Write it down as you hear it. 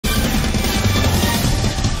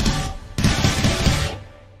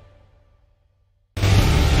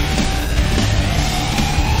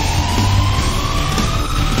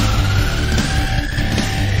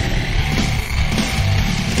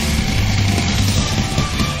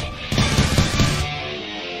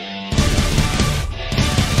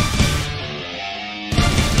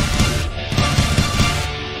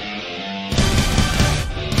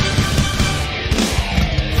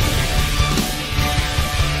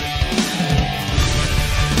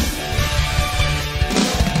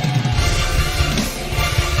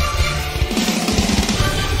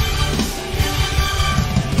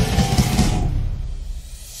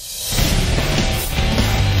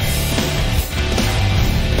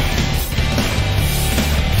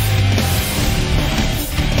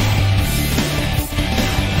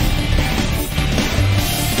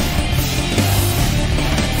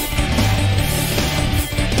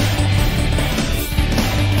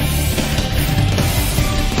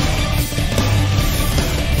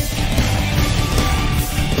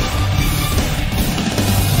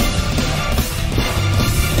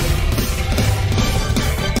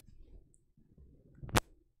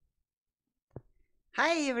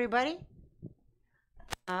Hi everybody.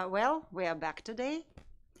 Well, we are back today.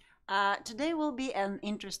 Today will be an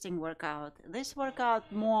interesting workout. This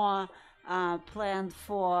workout more planned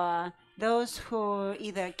for those who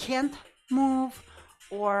either can't move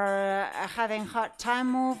or are having hard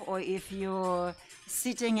time move, or if you're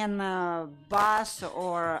sitting in a bus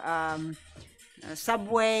or a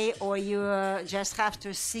subway, or you just have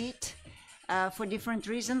to sit for different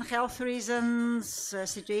reasons, health reasons,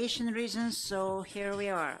 situation reasons. So here we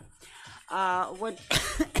are. What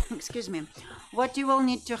excuse me, what you will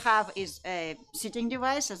need to have is a sitting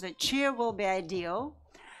device. As a chair will be ideal.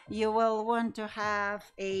 You will want to have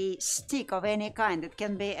a stick of any kind. It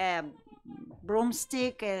can be a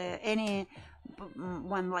broomstick, any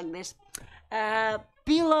one like this.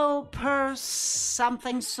 Pillow, purse,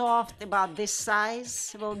 something soft about this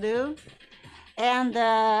size will do, and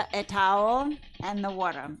a towel and the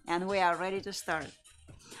water, and we are ready to start.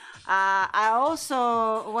 I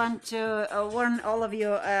also want to warn all of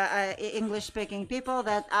you English-speaking people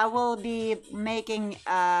that I will be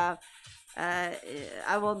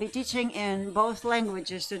teaching in both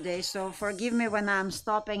languages today. So forgive me when I'm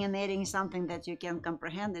stopping and adding something that you can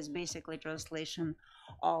comprehend. It's basically translation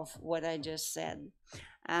of what I just said.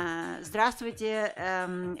 Здравствуйте.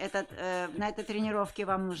 На этой тренировке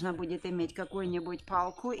вам нужно будет иметь какую-нибудь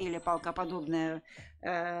палку или палкоподобное,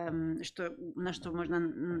 на что можно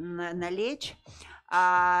налечь,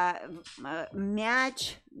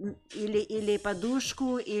 мяч или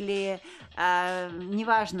подушку, или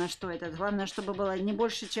неважно, что это. Главное, чтобы было не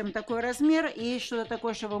больше, чем такой размер, и что-то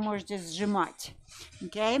такое, что вы можете сжимать.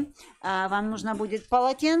 Okay? Вам нужно будет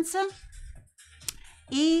полотенце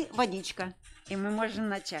и водичка. И мы можем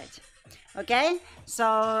начать. Okay,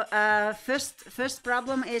 so first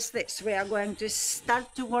problem is this. We are going to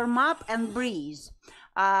start to warm up and breathe.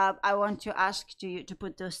 I want to ask you to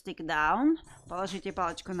put the stick down. Положите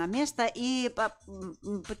палочку на место и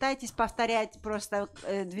пытайтесь повторять просто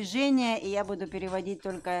движение, и я буду переводить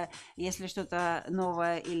только если что-то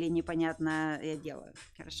новое или непонятное я делаю.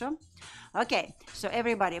 Хорошо? Okay, so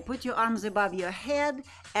everybody put your arms above your head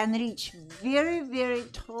and reach very, very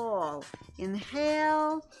tall.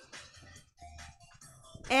 Inhale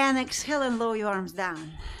and exhale and lower your arms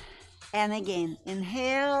down. And again,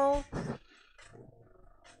 inhale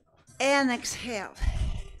and exhale.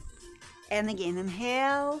 And again,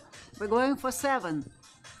 inhale. We're going for 7.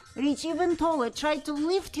 Reach even taller. Try to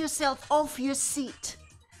lift yourself off your seat.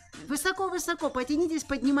 Высоко-высоко потянитесь,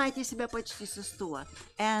 поднимайте себя почти со стула.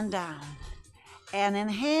 And down. And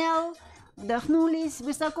inhale. Вдохнулись.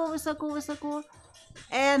 Высоко-высоко-высоко.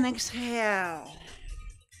 And exhale.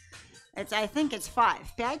 I think it's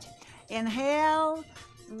 5. 5. Inhale.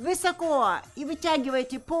 Высоко. И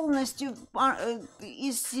вытягивайте полностью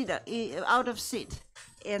из сита, out of seat.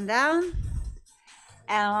 And down.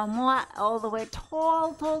 And one more. All the way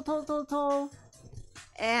tall, tall, tall, tall, tall.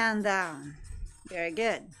 And down. Very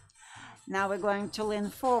good. Now we're going to lean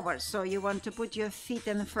forward. So you want to put your feet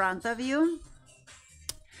in front of you.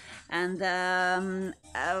 And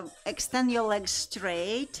extend your legs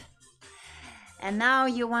straight. And now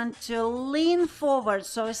you want to lean forward.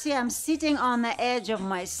 So see, I'm sitting on the edge of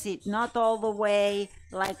my seat, not all the way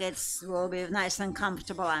like it will be nice and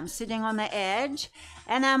comfortable. I'm sitting on the edge,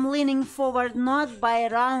 and I'm leaning forward not by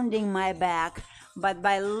rounding my back, but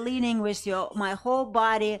by leaning with my whole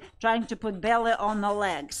body, trying to put belly on the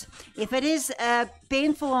legs. If it is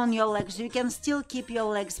painful on your legs, you can still keep your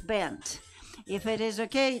legs bent. If it is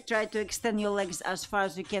okay, try to extend your legs as far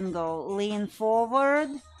as you can go. Lean forward.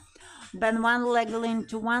 Bend one leg, lean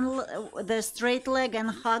to the straight leg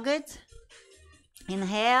and hug it.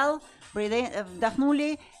 Inhale, breathe in,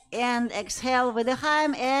 вдохнули, and exhale,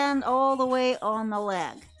 выдыхаем, and all the way on the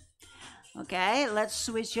leg. Okay, let's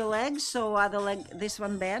switch your legs. So other leg, this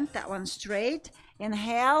one bent, that one straight.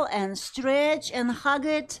 Inhale and stretch and hug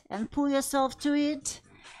it and pull yourself to it.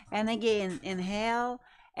 And again, inhale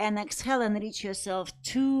and exhale and reach yourself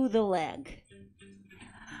to the leg.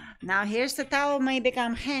 Now here's the towel, may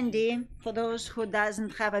become handy for those who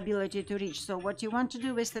doesn't have ability to reach. So what you want to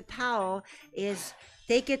do with the towel is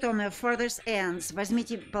take it on the furthest ends.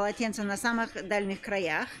 Возьмите полотенце на самых дальних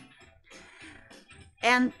краях.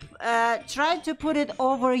 And try to put it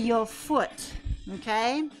over your foot,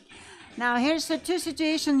 okay? Now here's the two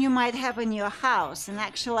situations you might have in your house. And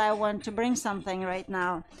actually I want to bring something right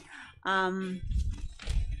now.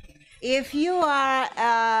 If you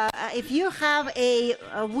have a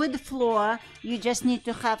wood floor, you just need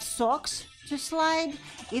to have socks to slide.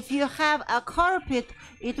 If you have a carpet,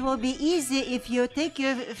 it will be easy if you take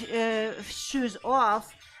your shoes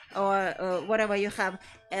off or whatever you have,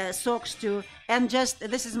 socks too, and just,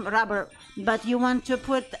 this is rubber, but you want to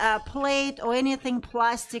put a plate or anything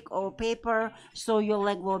plastic or paper so your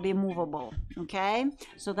leg will be movable. Okay,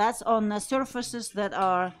 so that's on the surfaces that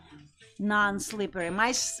are non-slippery.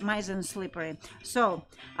 Mine isn't slippery. So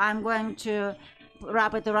I'm going to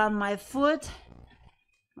wrap it around my foot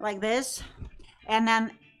like this, and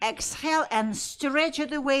then exhale and stretch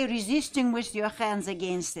it away, resisting with your hands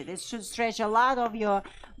against it. It should stretch a lot of your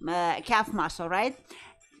calf muscle, right?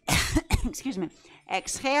 Excuse me.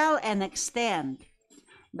 Exhale and extend.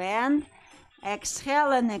 Bend.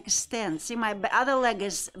 Exhale and extend. See, my other leg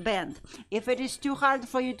is bent. If it is too hard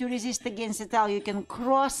for you to resist against it, you can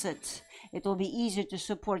cross it. It will be easier to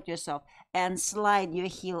support yourself, and slide your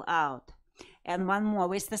heel out. And one more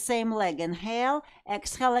with the same leg. Inhale,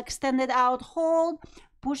 exhale, extend it out, hold,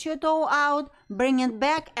 push your toe out, bring it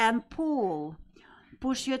back and pull.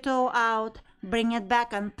 Push your toe out, bring it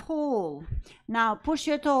back and pull. Now push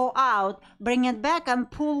your toe out, bring it back and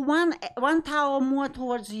pull one towel more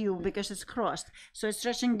towards you because it's crossed. So it's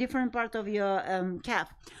stretching different part of your calf.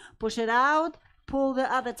 Push it out, pull the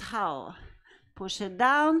other towel. Push it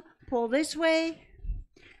down, pull this way,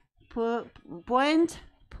 point,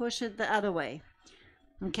 push it the other way.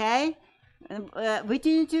 Okay?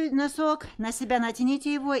 Вытяните носок, на себя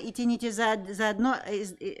натяните его и тяните заодно,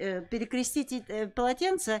 перекрестите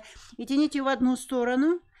полотенце и тяните в одну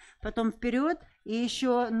сторону, потом вперед и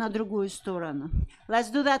еще на другую сторону. Let's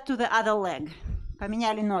do that to the other leg.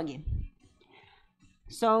 Поменяли ноги.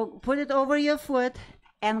 So put it over your foot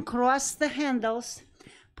and cross the handles.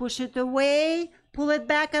 Push it away, pull it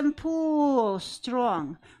back and pull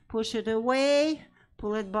strong. Push it away,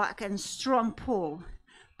 pull it back and strong pull.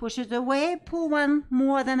 Push it away, pull one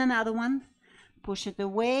more than another one. Push it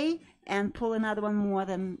away and pull another one more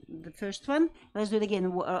than the first one. Let's do it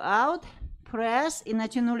again. Out, press, и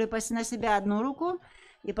натянули на себя одну руку,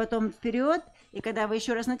 и потом вперед. И когда вы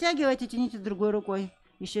еще раз натягиваете, тяните другой рукой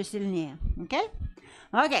еще сильнее. Okay?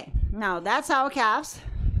 Okay, now that's our calves.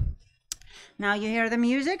 Now you hear the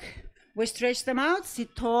music. We stretch them out,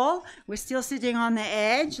 sit tall. We're still sitting on the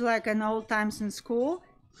edge like in old times in school.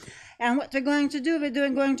 And what we're going to do,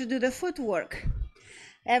 going to do the footwork.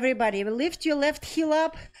 Everybody, lift your left heel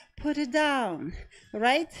up, put it down.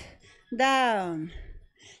 Right, down.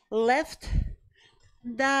 Left,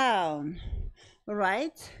 down.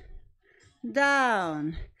 Right,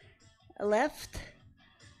 down. Left,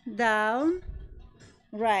 down.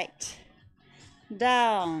 Right,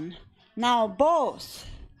 down. Now both,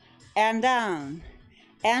 and down,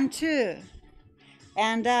 and 2,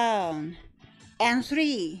 and down, and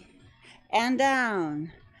 3, and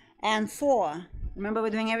down, and 4. Remember, we're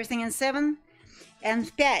doing everything in 7,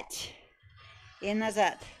 and 5, и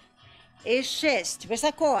назад, и 6,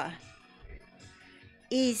 высоко,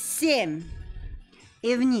 и 7,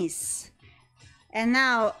 и вниз. And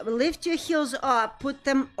now lift your heels up, put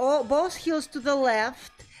them both heels to the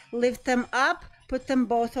left, lift them up, put them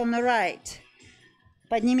both on the right.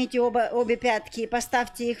 Поднимите обе пятки и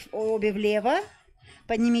поставьте их обе влево.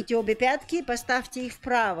 Поднимите обе пятки и поставьте их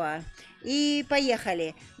вправо. И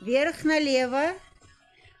поехали. Вверх налево,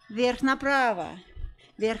 вверх направо,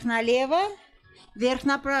 вверх налево, вверх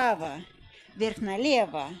направо, вверх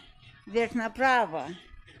налево, вверх направо,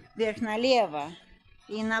 вверх налево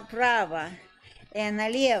и направо, и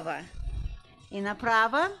налево, и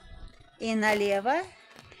направо, и налево,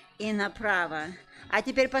 и направо. А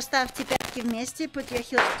теперь поставьте пятки вместе, put your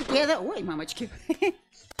heels together. Ой, мамочки.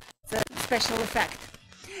 It's a special effect.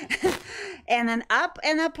 And then up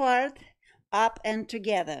and apart, up and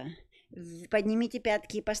together. Поднимите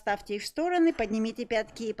пятки и поставьте их в стороны, поднимите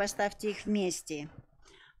пятки и поставьте их вместе.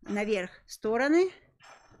 Наверх, стороны,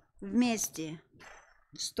 вместе,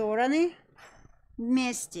 стороны,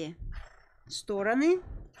 вместе, стороны,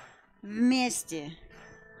 вместе.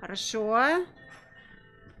 Хорошо.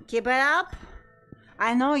 Keep it up.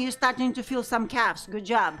 I know you're starting to feel some calves. Good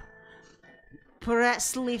job.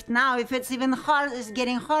 Press, lift. Now, if it's even hard, it's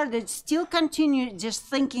getting harder, still continue just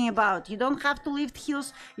thinking about. You don't have to lift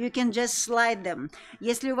heels, you can just slide them.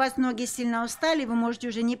 Если у вас ноги сильно устали, вы можете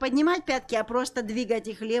уже не поднимать пятки, а просто двигать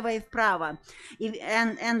их влево и вправо.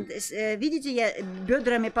 Видите, я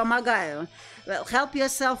бедрами помогаю. Well, help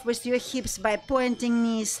yourself with your hips by pointing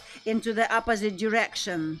knees into the opposite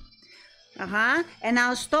direction. And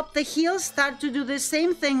now stop the heels, start to do the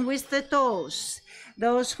same thing with the toes.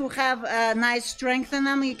 Those who have nice strength in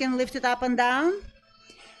them, you can lift it up and down.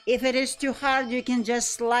 If it is too hard, you can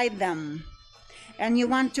just slide them. And you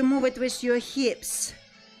want to move it with your hips.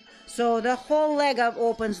 So the whole leg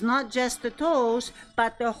opens, not just the toes,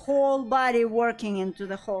 but the whole body working into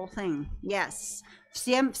the whole thing. Yes.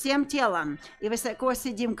 всем телом. И высоко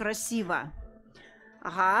сидим красиво.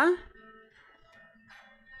 Ага.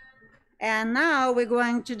 And now we're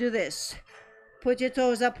going to do this. Put your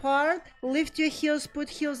toes apart, lift your heels, put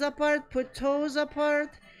heels apart, put toes apart,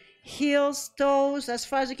 heels, toes, as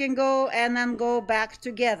far as you can go, and then go back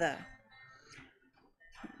together.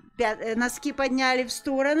 Носки подняли в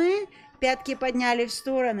стороны, пятки подняли в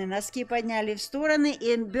стороны, носки подняли в стороны,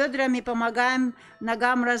 и бедрами помогаем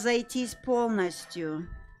ногам разойтись полностью.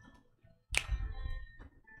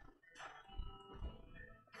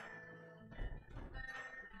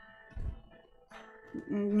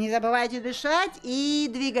 Не забывайте дышать и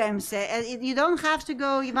двигаемся. You don't have to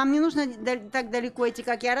go, вам не нужно так далеко идти,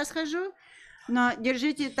 как я расхожу, но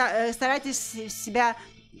держите, старайтесь себя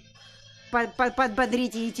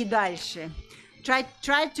подбодрить и идти дальше. Try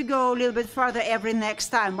to go a little bit further every next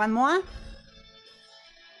time. One more.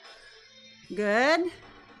 Good.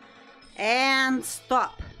 And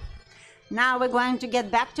stop. Now we're going to get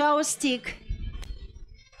back to our stick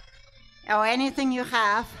or anything you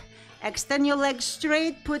have. Extend your legs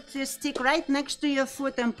straight, put your stick right next to your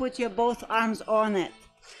foot and put your both arms on it.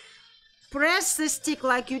 Press the stick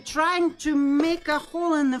like you're trying to make a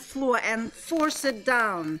hole in the floor and force it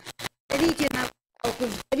down. Давите на палку,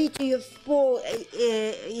 давите ее в пол,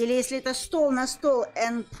 или если это стол, на стол,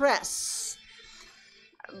 and press.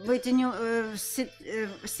 Вытяни, sit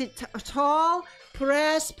tall,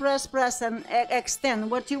 press, and extend.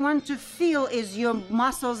 What you want to feel is your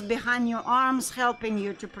muscles behind your arms helping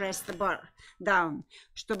you to press the bar down.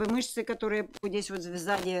 Чтобы мышцы, которые здесь вот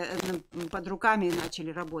сзади под руками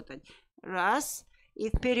начали работать. Раз, и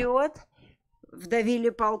вперед,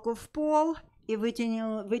 вдавили палку в пол и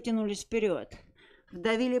вытянулись вперед.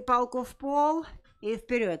 Вдавили палку в пол и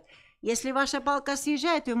вперед. Если ваша палка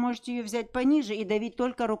съезжает, вы можете ее взять пониже и давить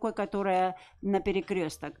только рукой, которая на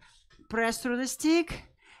перекресток. Press through the stick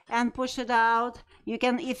and push it out. You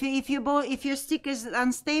can, if your stick is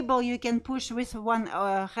unstable, you can push with one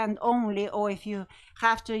hand only, or if you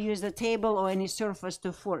have to use the table or any surface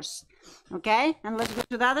to force. Okay, and let's go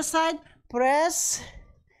to the other side. Press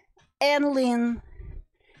and lean,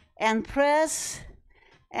 and press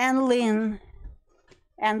and lean,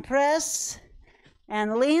 and press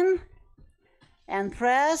and lean, and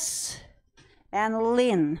press and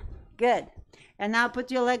lean. Good. And now put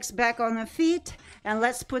your legs back on the feet, and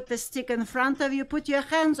let's put the stick in front of you. Put your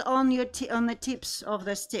hands on the tips of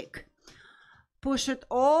the stick. Push it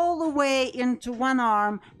all the way into one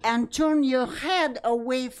arm and turn your head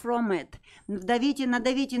away from it.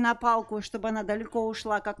 Надавите на палку, чтобы она далеко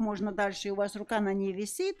ушла, как можно дальше, и у вас рука на ней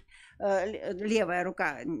висит, левая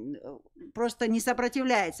рука просто не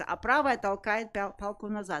сопротивляется, а правая толкает палку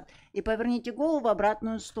назад. И поверните голову в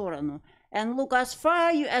обратную сторону. And look as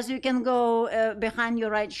far as you can go behind your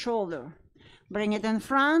right shoulder. Bring it in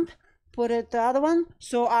front, put it the other one,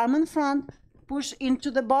 so arm in front, push into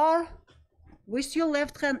the bar with your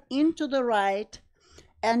left hand into the right,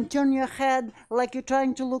 and turn your head like you're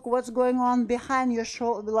trying to look what's going on behind your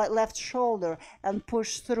left shoulder, and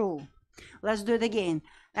push through. Let's do it again.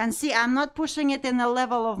 And see, I'm not pushing it in the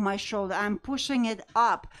level of my shoulder. I'm pushing it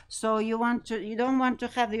up. So you don't want to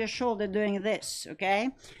have your shoulder doing this,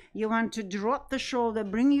 okay? You want to drop the shoulder,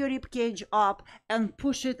 bring your rib cage up, and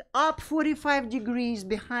push it up 45 degrees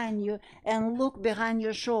behind you, and look behind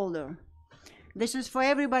your shoulder. This is for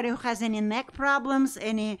everybody who has any neck problems,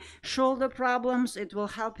 any shoulder problems. It will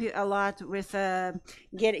help you a lot with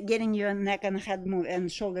getting your neck and head and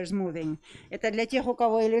shoulders moving. Это для тех, у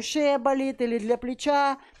кого или шея болит, или для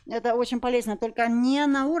плеча. Это очень полезно, только не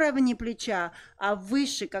на уровне плеча, а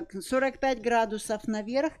выше, как 45 градусов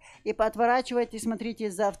наверх. И поотворачивайте, смотрите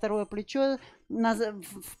за второе плечо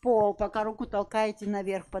в пол, пока руку толкаете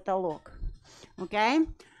наверх в потолок. Okay?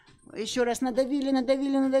 Еще раз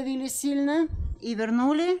надавили сильно и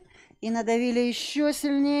вернули, и надавили еще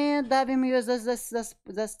сильнее, давим ее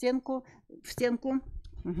за стенку, в стенку.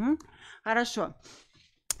 Хорошо.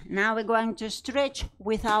 Now we're going to stretch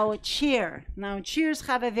with our chair. Now chairs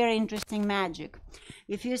have a very interesting magic.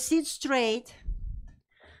 If you sit straight,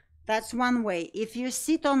 that's one way. If you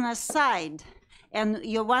sit on a side and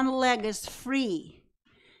your one leg is free,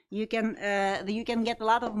 you can get a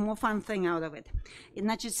lot of more fun thing out of it.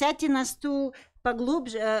 Значит, сядьте на стул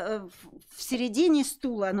поглубже, в середине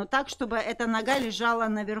стула, но так, чтобы эта нога лежала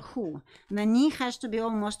наверху. The knee has to be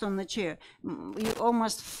almost on the chair. You're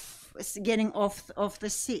almost getting off the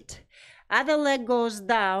seat. Other leg goes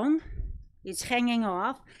down, It's hanging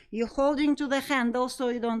off. You're holding to the handle so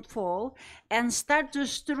you don't fall, and start to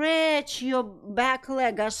stretch your back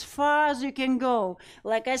leg as far as you can go.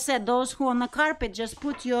 Like I said, those who on the carpet, just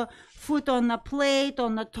put your foot on a plate,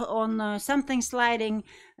 on something sliding,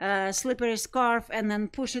 slippery scarf, and then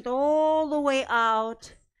push it all the way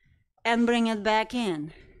out and bring it back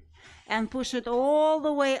in. And push it all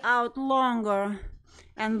the way out longer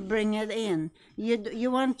and bring it in.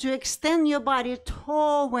 You want to extend your body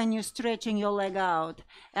tall when you're stretching your leg out,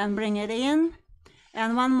 and bring it in,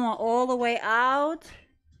 and one more, all the way out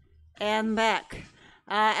and back.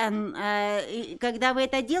 Когда вы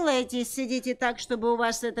это делаете, сидите так, чтобы у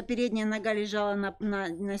вас эта передняя нога лежала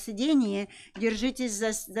на сиденье, держитесь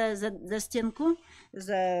за стенку,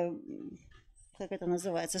 как это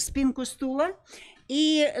называется, спинку стула.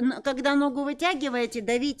 И когда ногу вытягиваете,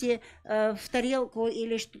 давите в тарелку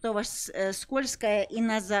или что-то у вас скользкое и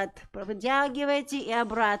назад. Вытягиваете и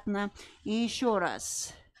обратно. И еще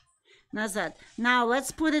раз. Назад. Now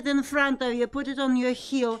let's put it in front of you. Put it on your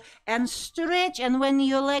heel and stretch. And when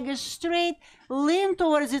your leg is straight, lean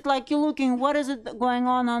towards it like you're looking what is it going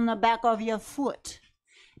on the back of your foot.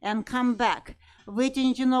 And come back.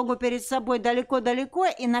 Вытяните ногу перед собой далеко-далеко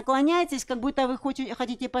и наклоняйтесь, как будто вы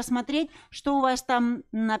хотите посмотреть, что у вас там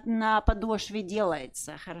на подошве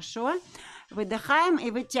делается. Хорошо? Выдыхаем и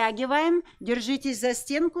вытягиваем. Держитесь за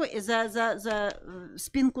стенку и за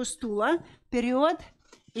спинку стула. Вперед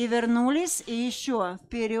и вернулись. И еще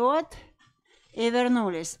вперед и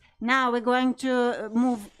вернулись. Now we're going to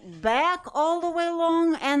move back all the way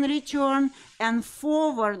long and return, and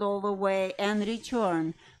forward all the way and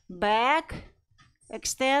return. Back.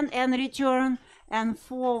 Extend and return, and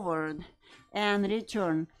forward and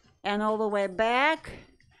return, and all the way back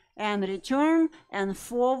and return, and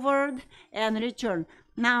forward and return.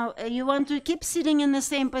 Now you want to keep sitting in the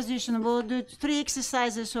same position. We'll do 3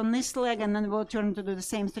 exercises on this leg, and then we'll turn to do the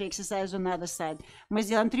same 3 exercises on the other side. Мы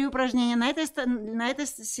сделаем 3 упражнения на этой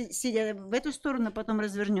сидя в эту сторону, потом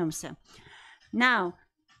развернемся. Now,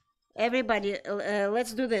 everybody,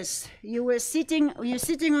 let's do this. You're sitting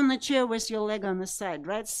on the chair with your leg on the side,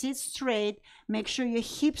 right? Sit straight. Make sure your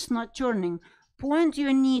hips not turning. Point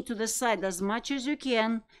your knee to the side as much as you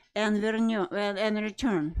can, and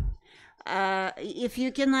return. If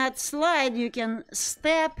you cannot slide, you can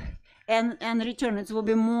step and return. It will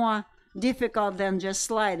be more difficult than just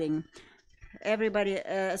sliding. Everybody,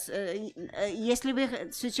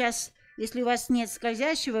 если у вас нет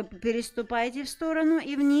скользящего, переступайте в сторону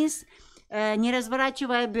и вниз, не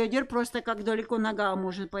разворачивая бедер, просто как далеко нога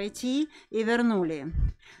может пойти, и вернули.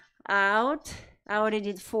 Out, I already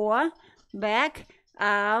did 4, back,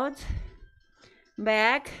 out,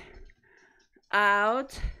 back,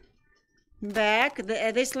 out, back.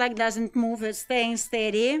 This leg doesn't move, it's staying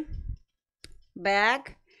steady.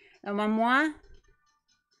 Back, and one more,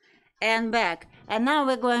 and back. And now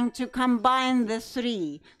we're going to combine the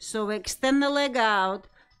 3. So we extend the leg out,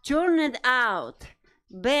 turn it out,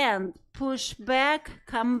 bend, push back,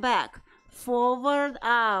 come back, forward,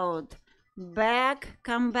 out, back,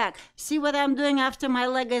 come back. See what I'm doing after my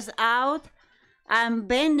leg is out? I'm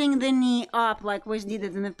bending the knee up like we did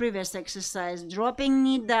it in the previous exercise, dropping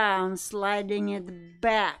knee down, sliding it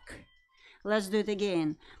back. Let's do it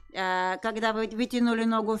again. Когда вы вытянули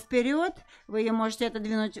ногу вперед, вы ее можете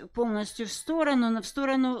отодвинуть полностью в сторону,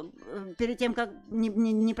 перед тем, как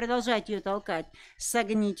не продолжайте ее толкать.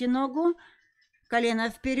 Согните ногу, колено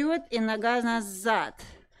вперед и нога назад.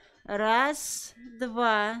 1,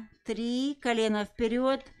 2, 3, колено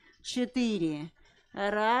вперед, 4.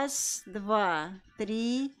 1, 2,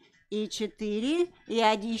 3 и 4. И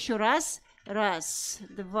еще раз. 1,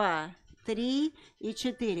 2, 3 и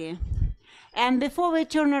 4. And before we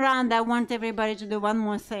turn around, I want everybody to do one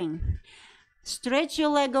more thing. Stretch your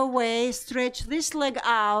leg away, stretch this leg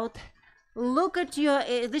out. Look at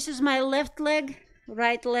this is my left leg,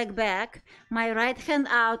 right leg back. My right hand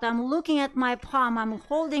out. I'm looking at my palm. I'm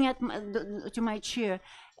holding it to my chair.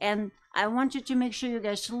 And I want you to make sure you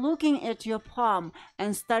guys looking at your palm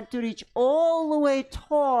and start to reach all the way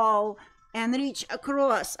tall and reach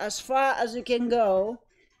across as far as you can go.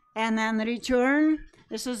 And then return.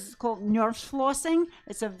 This is called nerve flossing.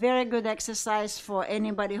 It's a very good exercise for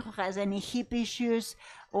anybody who has any hip issues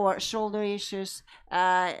or shoulder issues.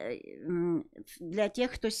 Для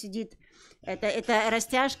тех, кто сидит, это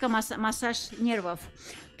растяжка, массаж нервов.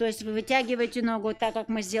 То есть вы вытягиваете ногу так, как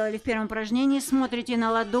мы сделали в первом упражнении, смотрите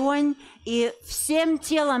на ладонь и всем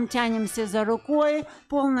телом тянемся за рукой,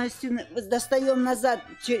 полностью достаем назад.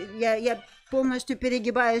 Я полностью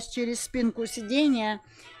перегибаюсь через спинку сиденья,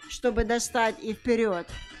 чтобы достать и вперед.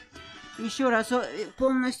 Еще раз,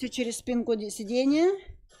 полностью через спинку сиденья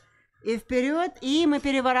и вперед, и мы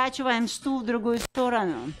переворачиваем стул в другую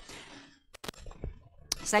сторону.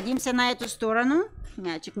 Садимся на эту сторону,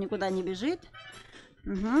 мячик никуда не бежит.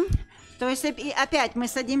 Угу. То есть и опять мы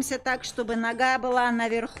садимся так, чтобы нога была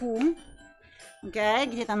наверху. Okay,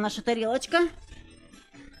 где там наша тарелочка?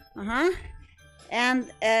 Ага.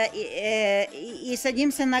 И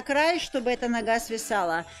садимся на край, чтобы эта нога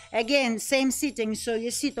свисала. Again, same sitting. So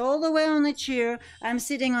you sit all the way on the chair. I'm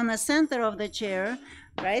sitting on the center of the chair,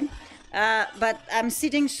 right? But I'm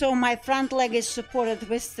sitting so my front leg is supported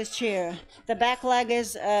with the chair. The back leg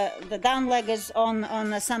is, the down leg is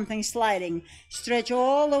on something sliding. Stretch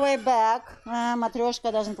all the way back.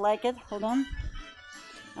 Matryoshka doesn't like it. Hold on.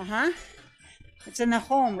 It's in the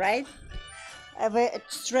home, right?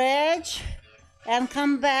 Stretch and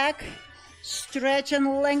come back. Stretch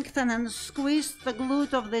and lengthen and squeeze the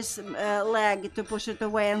glute of this leg to push it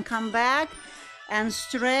away and come back. And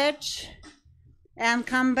stretch and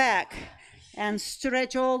come back. And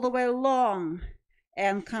stretch all the way long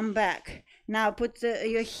and come back. Now put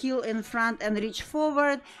your heel in front and reach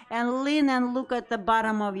forward and lean and look at the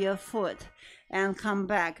bottom of your foot. And come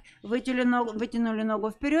back. Вытянули ногу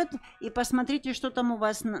вперед и посмотрите, что там у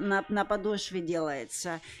вас на подошве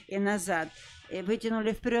делается. И назад. И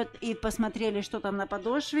вытянули вперед и посмотрели, что там на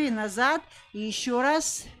подошве. И назад. И еще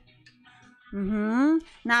раз. Now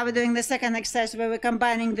we're doing the second exercise where we're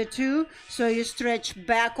combining the two. So you stretch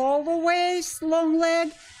back all the way, long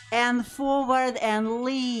leg, and forward and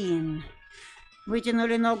lean.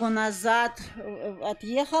 Вытянули ногу назад,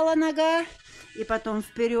 отъехала нога, и потом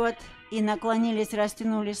вперед, и наклонились,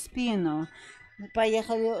 растянули спину.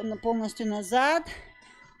 Поехали полностью назад,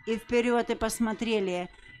 и вперед, и посмотрели.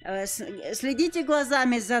 Следите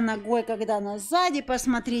глазами за ногой, когда она сзади,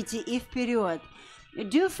 посмотрите, и вперед.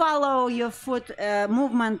 Do follow your foot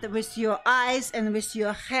movement with your eyes and with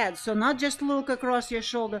your head. So not just look across your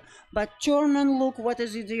shoulder, but turn and look what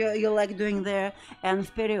is your leg doing there, and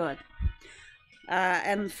вперед.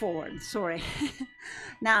 And forward, sorry.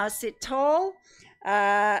 Now sit tall.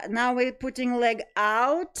 Now we're putting leg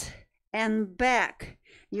out and back.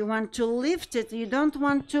 You want to lift it. You don't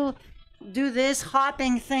want to do this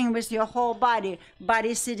hopping thing with your whole body.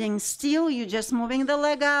 Body sitting still. You're just moving the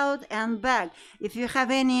leg out and back. If you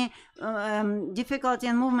have any difficulty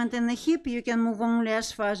in movement in the hip, you can move only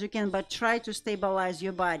as far as you can, but try to stabilize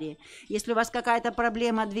your body. Если у вас какая-то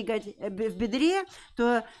проблема двигать в бедре,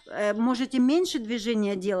 то можете меньше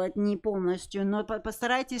движения делать, не полностью, но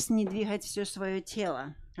постарайтесь не двигать все свое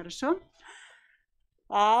тело. Хорошо?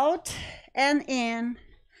 Out and in.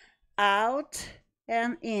 Out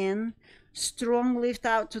and in. Strong lift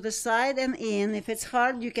out to the side and in. If it's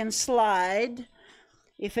hard, you can slide.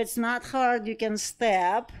 If it's not hard, you can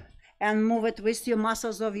step and move it with your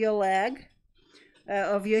muscles of your leg,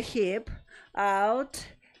 of your hip. Out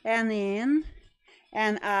and in,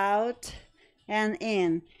 and out and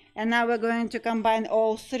in. And now we're going to combine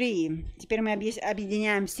all three. Теперь мы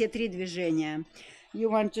объединяем все три движения. You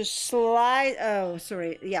want to slide,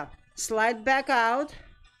 slide back out.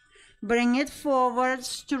 Bring it forward,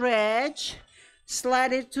 stretch,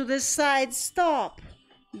 slide it to the side, stop,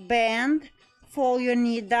 bend, fall your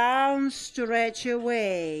knee down, stretch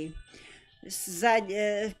away.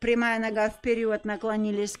 Прямая нога вперед,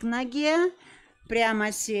 наклонились к ноге,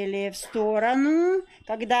 прямо сели в сторону.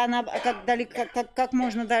 Когда она как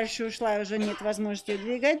можно дальше ушла, уже нет возможности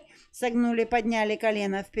двигать. Согнули, подняли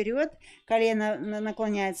колено вперед, колено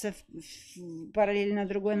наклоняется параллельно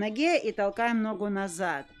другой ноге и толкаем ногу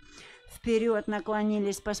назад. Вперед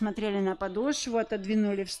наклонились, посмотрели на подошву,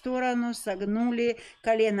 отодвинули в сторону, согнули,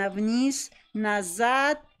 колено вниз,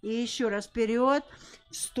 назад, и еще раз вперед,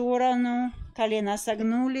 в сторону, колено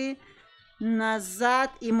согнули,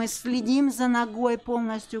 назад, и мы следим за ногой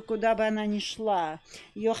полностью, куда бы она ни шла.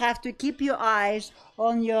 You have to keep your eyes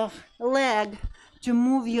on your leg to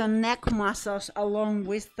move your neck muscles along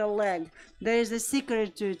with the leg. There is a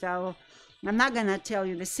secret to it. I'm not gonna tell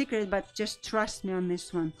you the secret, but just trust me on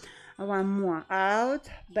this one. One more. Out,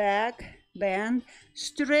 back, bend,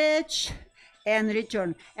 stretch, and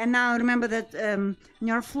return. And now remember that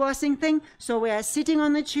nerve flossing thing. So we are sitting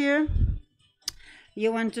on the chair.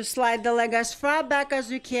 You want to slide the leg as far back as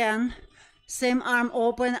you can. Same arm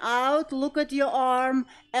open out. Look at your arm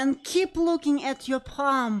and keep looking at your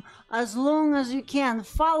palm as long as you can.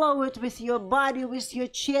 Follow it with your body, with your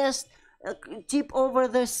chest. Tip over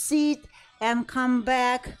the seat and come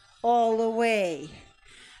back all the way.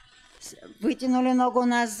 Вытянули ногу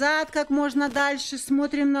назад как можно дальше,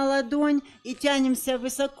 смотрим на ладонь и тянемся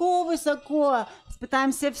высоко-высоко.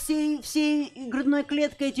 Пытаемся всей грудной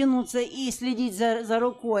клеткой тянуться и следить за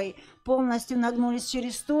рукой. Полностью нагнулись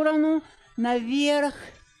через сторону, наверх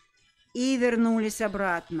и вернулись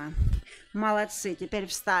обратно. Молодцы. Теперь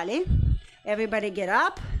встали. Everybody get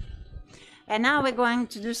up. And now we're going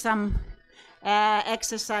to do some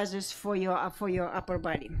exercises for your upper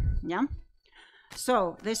body. Yeah.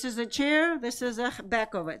 So this is a chair. This is the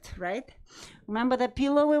back of it, right? Remember the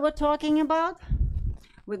pillow we were talking about?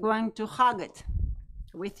 We're going to hug it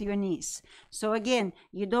with your knees. So again,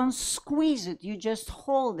 you don't squeeze it, you just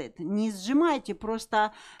hold it. Не сжимайте,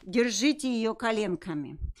 просто держите ее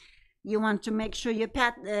коленками. You want to make sure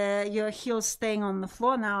your heels staying on the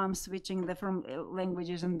floor. Now I'm switching the from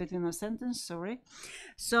languages in between a sentence, sorry.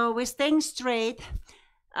 So we're staying straight.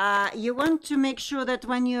 You want to make sure that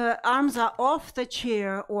when your arms are off the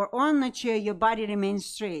chair or on the chair, your body remains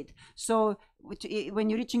straight. So when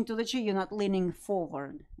you're reaching to the chair, you're not leaning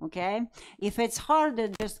forward, okay? If it's harder,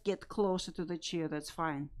 just get closer to the chair, that's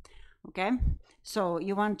fine, okay? So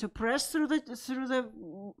you want to press through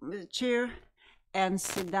the chair and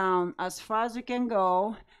sit down as far as you can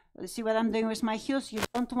go. See what I'm doing with my heels? You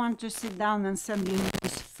don't want to sit down and send your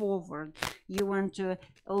knees forward. You want to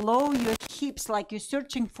lower your hips like you're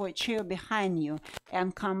searching for a chair behind you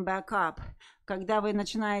and come back up. Когда вы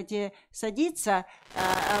начинаете садиться,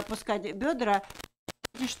 опускать бедра,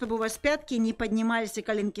 чтобы у вас пятки не поднимались и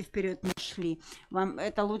коленки вперед не шли. Вам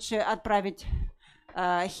это лучше отправить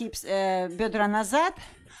бедра назад,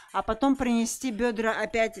 а потом принести бедра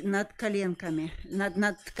опять над коленками,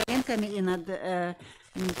 над коленками и над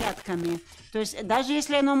пятками. То есть даже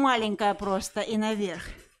если оно маленькое просто и наверх.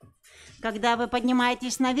 Когда вы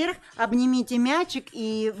поднимаетесь наверх, обнимите мячик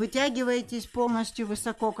и вытягиваетесь полностью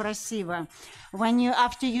высоко, красиво.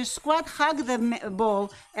 After you squat, hug the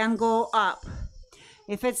ball and go up.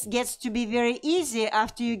 If it gets to be very easy,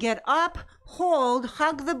 after you get up, hold,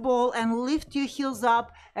 hug the ball and lift your heels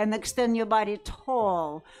up and extend your body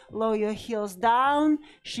tall. Lower your heels down,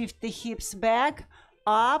 shift the hips back,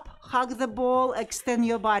 up, hug the ball, extend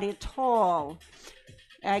your body tall.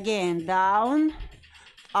 Again, down,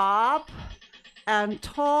 up, and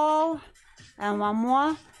tall. And one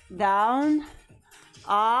more, down,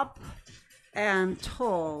 up, and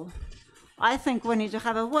tall. I think we need to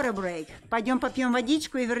have a water break. Пойдем попьем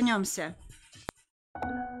водичку и вернемся.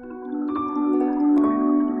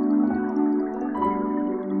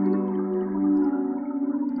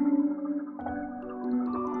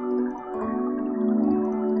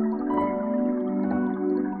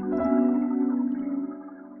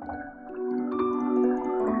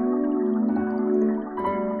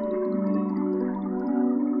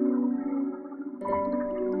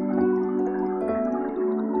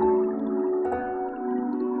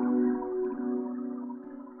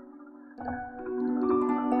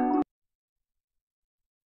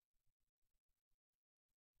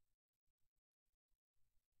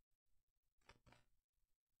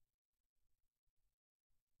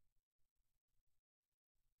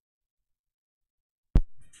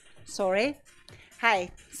 Sorry. Hi,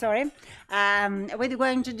 sorry. We're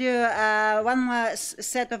going to do one more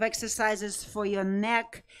set of exercises for your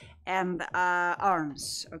neck and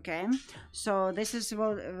arms, okay? So this is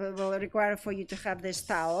will require for you to have this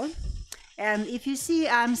towel. And if you see,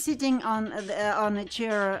 I'm sitting on a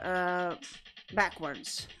chair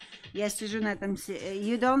backwards. Я сижу на этом.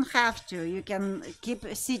 You don't have to. You can keep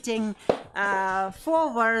sitting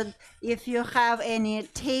forward if you have any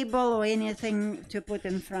table or anything to put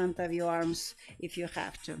in front of your arms, if you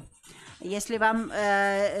have to. Если вам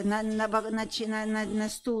на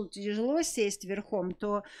стул тяжело сесть верхом,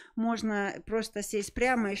 то можно просто сесть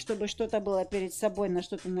прямо, и чтобы что-то было перед собой, на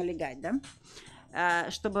что-то налегать, да?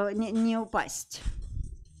 Чтобы не упасть.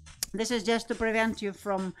 This is just to prevent you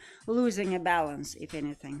from losing a balance, if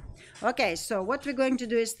anything. Okay, so what we're going to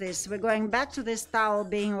do is this. We're going back to this towel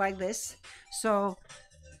being like this. So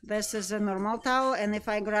this is a normal towel, and if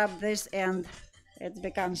I grab this end, it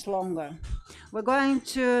becomes longer. We're going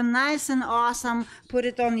to, nice and awesome, put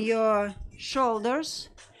it on your shoulders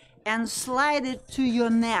and slide it to your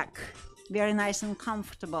neck. Very nice and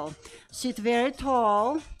comfortable. Sit very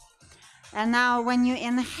tall. And now when you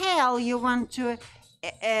inhale, you want to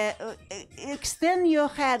extend your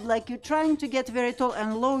head like you're trying to get very tall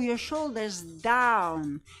and lower your shoulders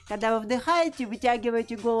down. Когда вы вдыхаете,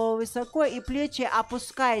 вытягиваете голову высоко и плечи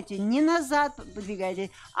опускаете. Не назад подвигаете,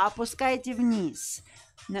 а опускаете вниз.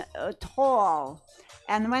 Tall.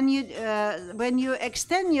 And when you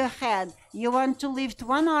extend your head, you want to lift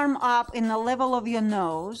one arm up in the level of your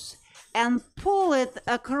nose and pull it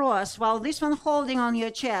across, while this one holding on your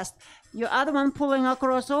chest, your other one pulling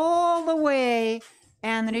across all the way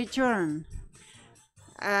and return.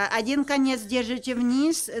 Один конец держите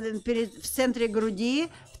вниз, в центре груди,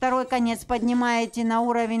 Второй конец поднимаете на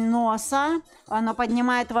уровень носа. Оно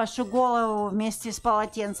поднимает вашу голову вместе с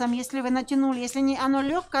полотенцем. Если вы натянули, если не, оно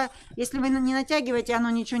легкое, если вы не натягиваете, оно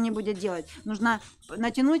ничего не будет делать. Нужно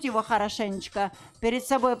натянуть его хорошенечко. Перед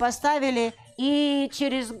собой поставили и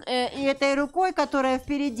через и этой рукой, которая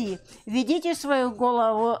впереди, ведите свою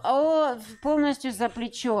голову полностью за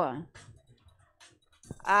плечо.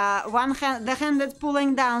 One hand, the hand that's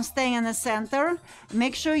pulling down, staying in the center.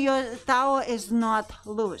 Make sure your towel is not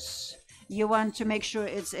loose. You want to make sure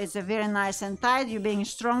it's very nice and tight. You're being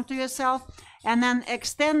strong to yourself, and then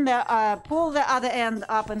extend pull the other end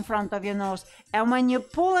up in front of your nose. And when you're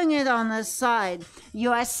pulling it on the side,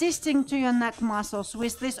 you're assisting to your neck muscles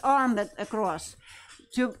with this arm that across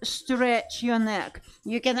to stretch your neck.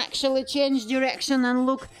 You can actually change direction and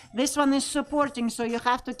look. This one is supporting, so you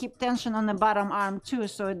have to keep tension on the bottom arm too,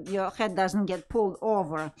 so your head doesn't get pulled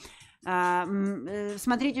over.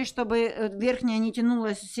 Смотрите, чтобы верхняя не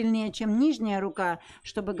тянулась сильнее, чем нижняя рука,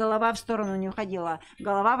 чтобы голова в сторону не уходила.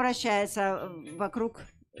 Голова вращается вокруг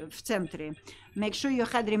в центре. Make sure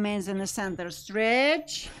your head remains in the center.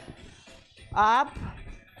 Stretch up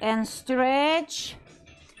and stretch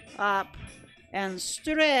up. And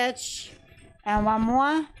stretch, and one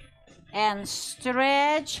more, and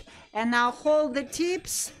stretch, and now hold the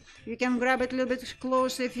tips. You can grab it a little bit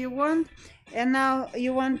closer if you want, and now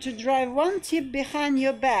you want to drive one tip behind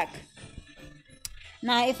your back.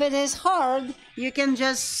 Now if it is hard, you can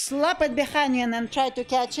just slap it behind you and then try to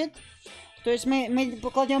catch it. То есть мы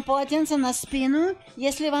покладем полотенце на спину.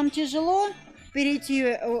 Если вам тяжело перейти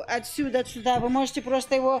отсюда сюда, вы можете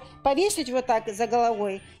просто его повесить вот так за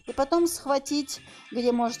головой и потом схватить,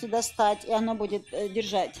 где можете достать, и оно будет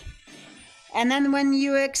держать. And then when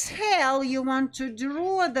you exhale, you want to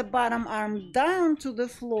draw the bottom arm down to the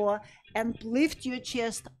floor and lift your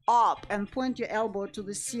chest up and point your elbow to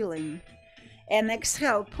the ceiling. And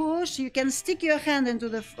exhale, push. You can stick your hand onto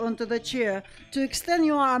the chair to extend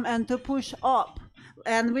your arm and to push up.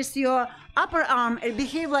 And with your upper arm, it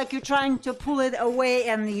behave like you're trying to pull it away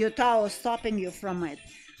and your towel stopping you from it.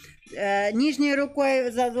 Нижней рукой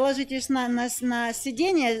ложитесь на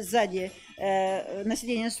сиденье сзади, на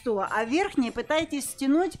сиденье стула, а верхней пытаетесь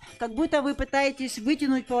стянуть, как будто вы пытаетесь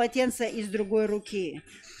вытянуть полотенце из другой руки.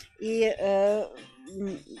 И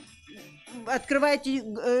открывайте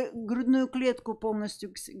грудную клетку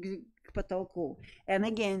полностью к потолку. And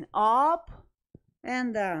again, up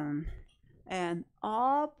and down. And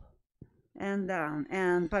up and down.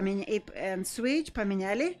 And switch,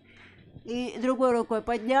 поменяли. И другой рукой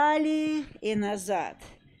подняли и назад.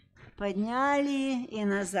 Подняли и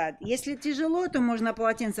назад. Если тяжело, то можно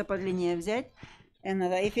полотенце подлиннее взять. And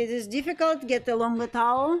if it is difficult, get a longer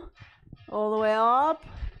towel. All the way up.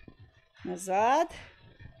 Назад.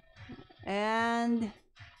 And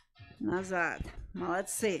назад.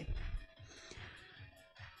 Молодцы.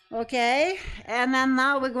 Okay, and then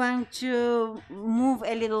now we're going to move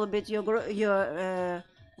a little bit your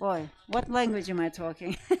boy, what language am I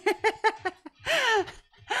talking?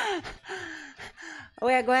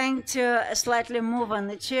 We are going to slightly move on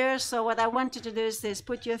the chair. So what I want you to do is this: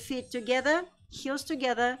 put your feet together, heels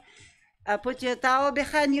together, put your towel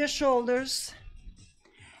behind your shoulders,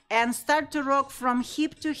 and start to rock from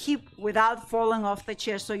hip to hip without falling off the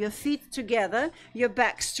chair. So your feet together, your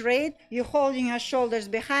back straight, you're holding your shoulders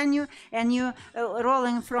behind you, and you're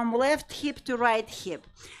rolling from left hip to right hip.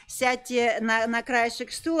 Сядьте на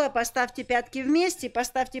краешек стула, поставьте пятки вместе,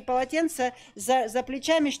 поставьте полотенце за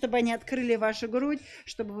плечами, чтобы они открыли вашу грудь,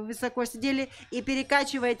 чтобы вы высоко сидели, и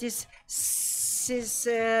перекачивайтесь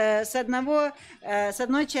с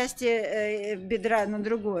одной части бедра на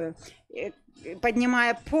другую,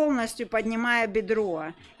 полностью поднимая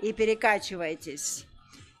бедро, и перекачивайтесь.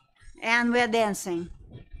 And we're dancing.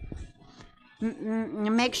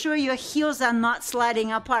 Make sure your heels are not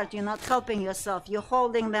sliding apart. You're not helping yourself. You're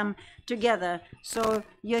holding them together. So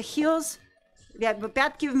your heels,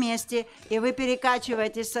 пятки вместе, и вы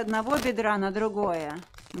перекачиваетесь с одного бедра на другое.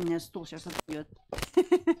 У меня стул сейчас отбьет.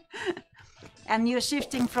 And you're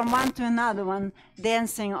shifting from one to another one,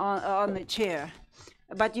 dancing on the chair.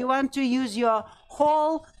 But you want to use your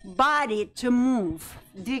whole body to move.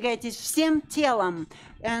 Двигайтесь всем телом.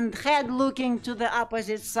 And head looking to the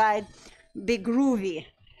opposite side. Be groovy.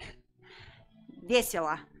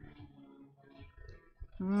 Весело.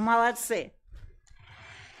 Молодцы.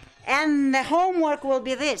 And the homework will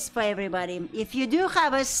be this for everybody. If you do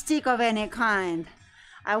have a stick of any kind,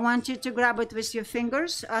 I want you to grab it with your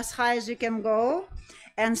fingers as high as you can go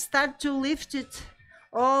and start to lift it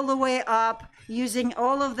all the way up using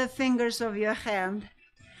all of the fingers of your hand.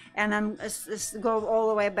 and then go all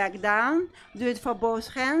the way back down. Do it for both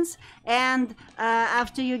hands, and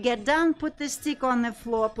after you get done, put the stick on the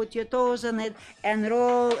floor, put your toes on it, and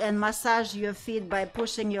roll and massage your feet by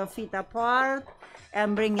pushing your feet apart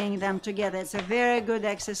and bringing them together. It's a very good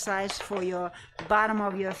exercise for your bottom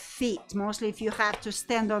of your feet. Mostly if you have to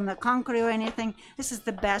stand on the concrete or anything, this is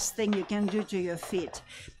the best thing you can do to your feet.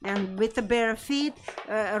 And with the bare feet,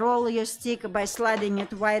 roll your stick by sliding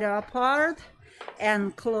it wider apart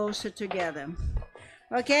and closer together.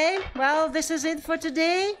 Okay, well, this is it for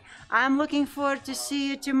today. I'm looking forward to see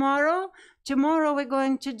you tomorrow. Tomorrow we're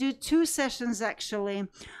going to do 2 sessions actually.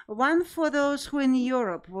 One for those who are in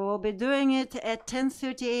Europe. We will be doing it at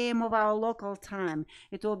 10:30 a.m. of our local time.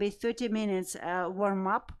 It will be 30 minutes warm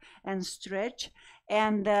up and stretch,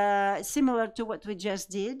 and similar to what we just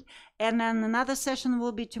did. And then another session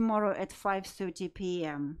will be tomorrow at 5:30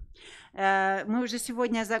 p.m. Мы уже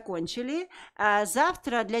сегодня закончили.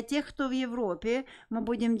 Завтра для тех, кто в Европе, мы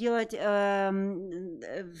будем делать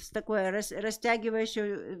такое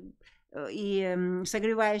растягивающее и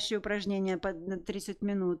согревающие упражнения на 30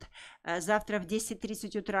 минут. Завтра в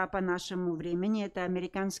 10:30 утра по нашему времени, это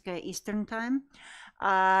американская Eastern Time.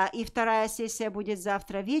 И вторая сессия будет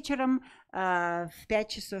завтра вечером в 5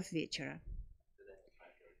 часов вечера.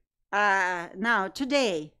 Now,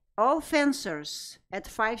 today, all fencers at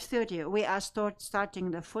 5:30, we are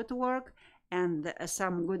starting the footwork and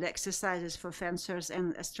some good exercises for fencers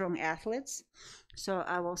and strong athletes. So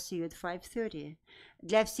I will see you at 5:30.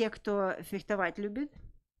 Для всех, кто фехтовать любит,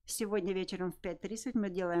 сегодня вечером в 5:30 мы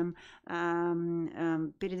делаем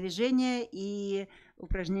передвижения и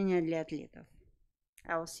упражнения для атлетов.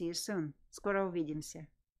 I will see you soon. Скоро увидимся.